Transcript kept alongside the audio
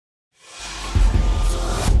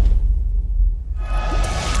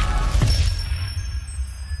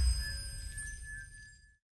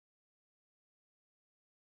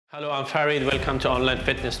Hello, I'm Farid. Welcome to online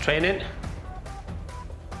fitness training.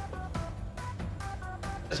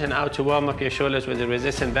 And how to warm up your shoulders with the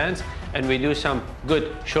resistance bands, and we do some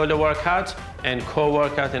good shoulder workouts and core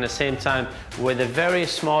workout in the same time with a very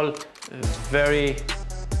small, very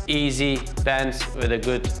easy bands with a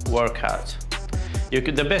good workout.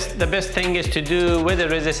 The best thing is to do with a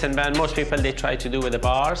resistance band. Most people they try to do with the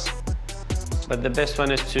bars, but the best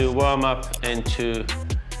one is to warm up and to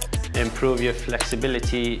improve your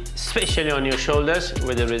flexibility, especially on your shoulders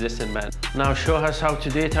with the resistance band. Now show us how to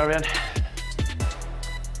do it, Ariane.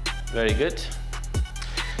 Very good.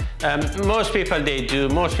 Most people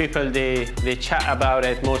they chat about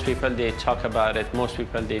it, most people they talk about it, most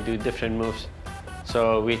people they do different moves.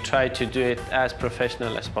 So we try to do it as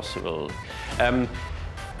professional as possible.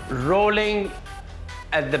 Rolling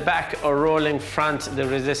at the back or rolling front, the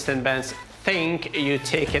resistance bands, think you're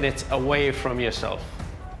taking it away from yourself.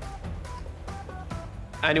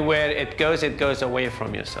 Anywhere it goes away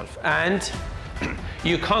from yourself. And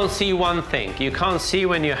you can't see one thing. You can't see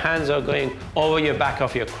when your hands are going over your back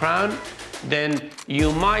of your crown. Then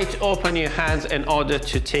you might open your hands in order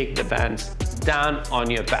to take the bands down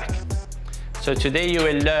on your back. So today you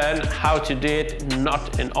will learn how to do it,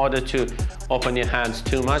 not in order to open your hands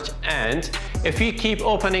too much. And if you keep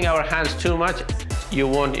opening our hands too much, you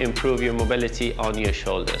won't improve your mobility on your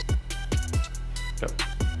shoulders. So,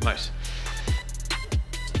 nice.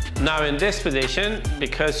 Now in this position,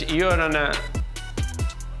 because you're on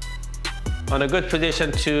a good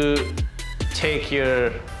position to take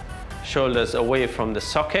your shoulders away from the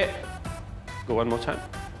socket. Go one more time.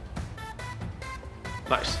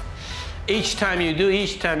 Nice. Each time you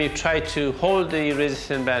try to hold the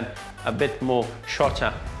resistance band a bit more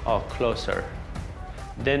shorter or closer.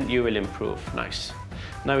 Then you will improve. Nice.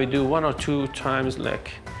 Now we do 1 or 2 times,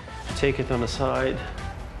 like take it on the side,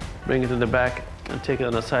 bring it in the back, and take it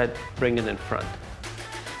on the side, bring it in front.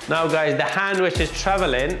 Now guys, the hand which is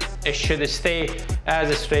traveling, it should stay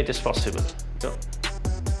as straight as possible. Go.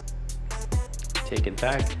 Take it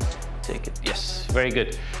back, take it, yes, very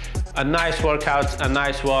good. A nice workout, a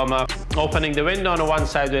nice warm up. Opening the window on one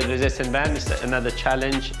side with resistance band is another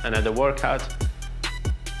challenge, another workout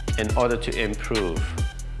in order to improve.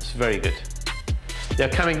 It's very good. They're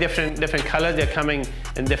coming different colors, they're coming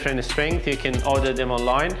in different strength. You can order them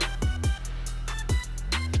online.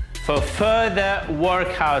 For further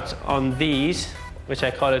workouts on these, which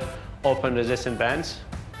I call it open resistance bands,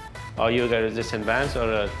 or yoga resistance bands,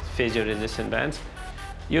 or physio resistance bands,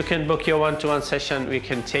 you can book your one-to-one session. We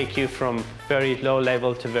can take you from very low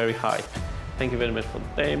level to very high. Thank you very much for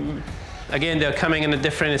them. Again, they're coming in a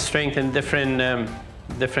different strength and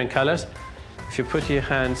different colors. If you put your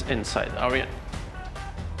hands inside,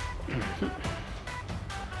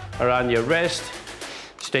 around your wrist,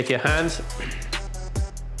 just take your hands.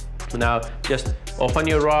 Now just open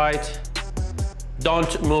your right,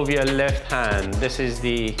 don't move your left hand. This is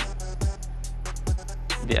the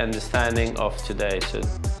understanding of today. So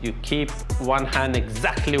you keep one hand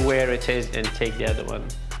exactly where it is and take the other one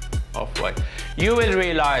off white. You will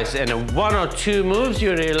realize in 1 or 2 moves,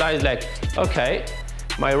 you realize like, okay,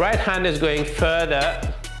 my right hand is going further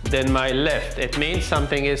than my left. It means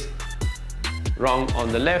something is wrong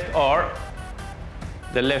on the left, or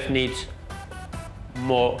the left needs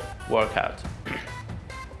more workout.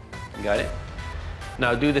 Got it?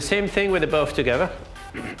 Now do the same thing with the both together.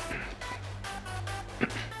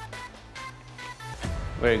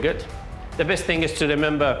 Very good. The best thing is to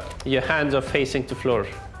remember your hands are facing the floor.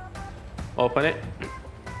 Open it.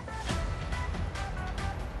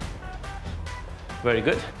 Very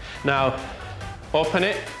good. Now open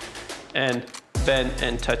it and bend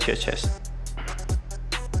and touch your chest.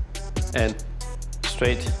 And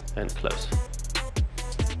straight and close.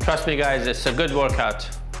 Trust me guys, it's a good workout,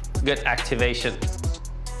 good activation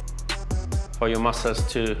for your muscles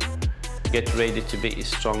to get ready to be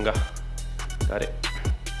stronger. Got it?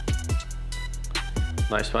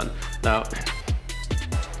 Nice one. Now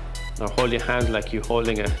hold your hands like you're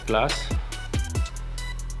holding a glass.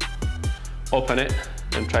 Open it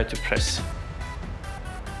and try to press.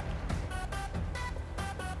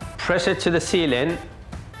 Press it to the ceiling.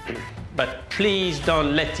 But please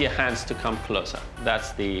don't let your hands to come closer.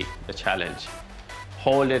 That's the challenge.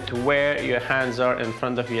 Hold it where your hands are in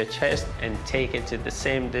front of your chest and take it to the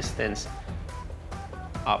same distance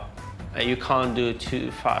up. You can't do it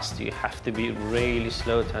too fast. You have to be really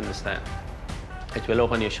slow to understand. It will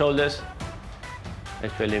open your shoulders.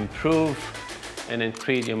 It will improve and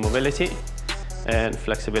increase your mobility and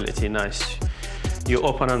flexibility. Nice. You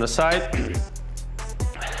open on the side.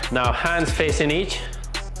 Now hands facing each.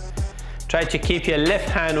 Try to keep your left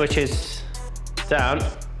hand, which is down,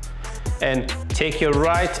 and take your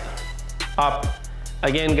right up.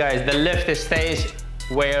 Again, guys, the left stays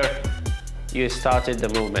where you started the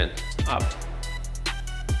movement, up.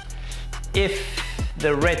 If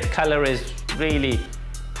the red color is really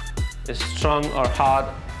strong or hard,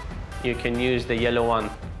 you can use the yellow one.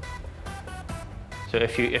 So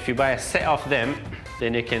if you buy a set of them,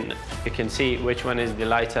 then you can see which one is the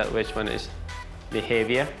lighter, which one is the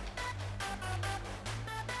heavier.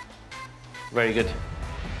 Very good.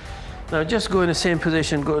 Now just go in the same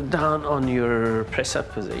position, go down on your press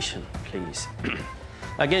up position, please.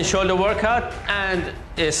 Again, shoulder workout and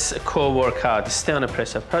it's a core workout. Stay on a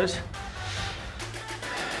press up pose.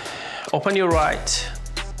 Open your right,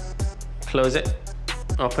 close it,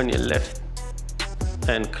 open your left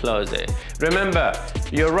and close it. Remember,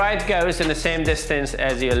 your right goes in the same distance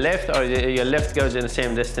as your left, or your left goes in the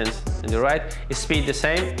same distance as your right. Speed the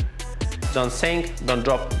same. Don't sink, don't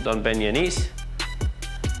drop, don't bend your knees.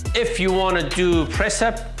 If you want to do press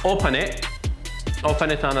up, open it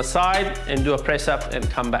on the side and do a press up and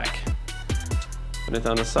come back. Put it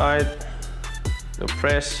on the side, do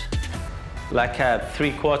press like a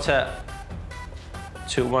 3/4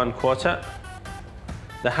 to 1/4.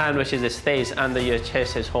 The hand which stays under your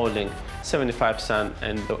chest is holding 75%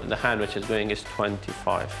 and the hand which is going is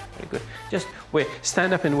 25. Very good. Just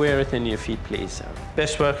stand up and wear it in your feet, please.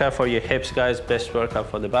 Best workout for your hips, guys. Best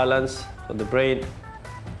workout for the balance, for the brain.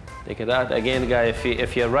 Take it out. Again, guys,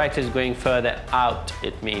 if your right is going further out,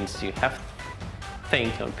 it means you have to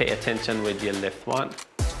think and pay attention with your left one.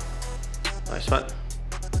 Nice one.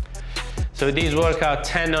 So these workout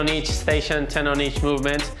 10 on each station, 10 on each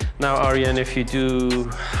movement. Now, Aryan, if you do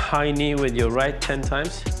high knee with your right 10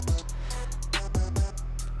 times.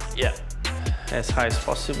 Yeah, as high as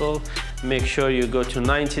possible. Make sure you go to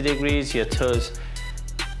 90 degrees, your toes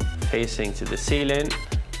facing to the ceiling.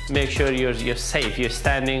 Make sure you're safe, you're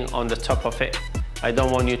standing on the top of it. I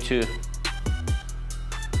don't want you to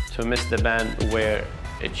miss the band where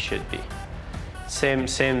it should be. Same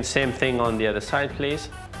thing on the other side, please.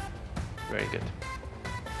 Very good.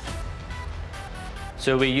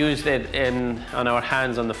 So we used it on our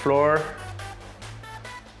hands on the floor.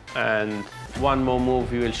 And one more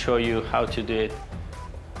move we will show you how to do it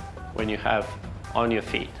when you have on your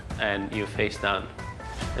feet and you face down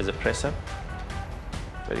as a press up.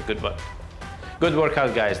 Very good one. Good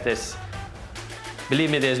workout, guys.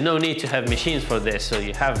 Believe me, there's no need to have machines for this. So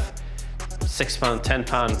you have 6 pound, 10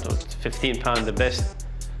 pound, or 15 pound, the best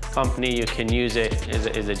company you can use it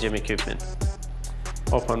is a gym equipment.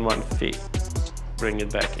 Open one feet, bring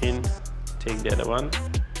it back in, take the other one.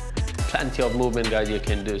 Plenty of movement, guys, you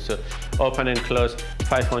can do. So open and close,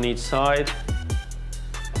 5 on each side.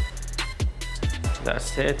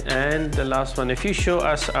 That's it. And the last one, if you show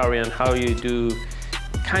us, Aryan, how you do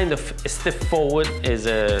kind of step forward is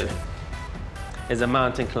a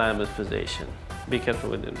mountain climber's position. Be careful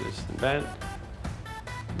with the resistance band.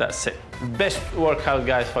 That's it. Best workout,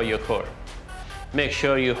 guys, for your core. Make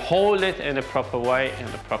sure you hold it in a proper way, in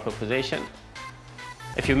a proper position.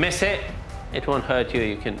 If you miss it, it won't hurt you.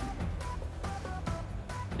 You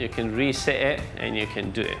can reset it and you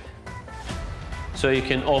can do it. So you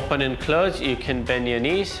can open and close, you can bend your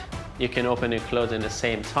knees, you can open and close in the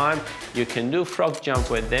same time. You can do frog jump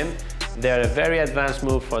with them. They're a very advanced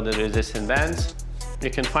move for the resistance bands. You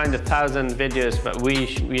can find 1,000 videos, but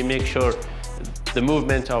we make sure the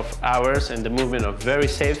movement of ours and the movement are very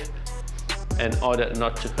safe in order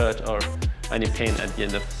not to hurt or any pain at the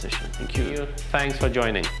end of the session. Thank you. Thanks for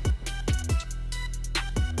joining.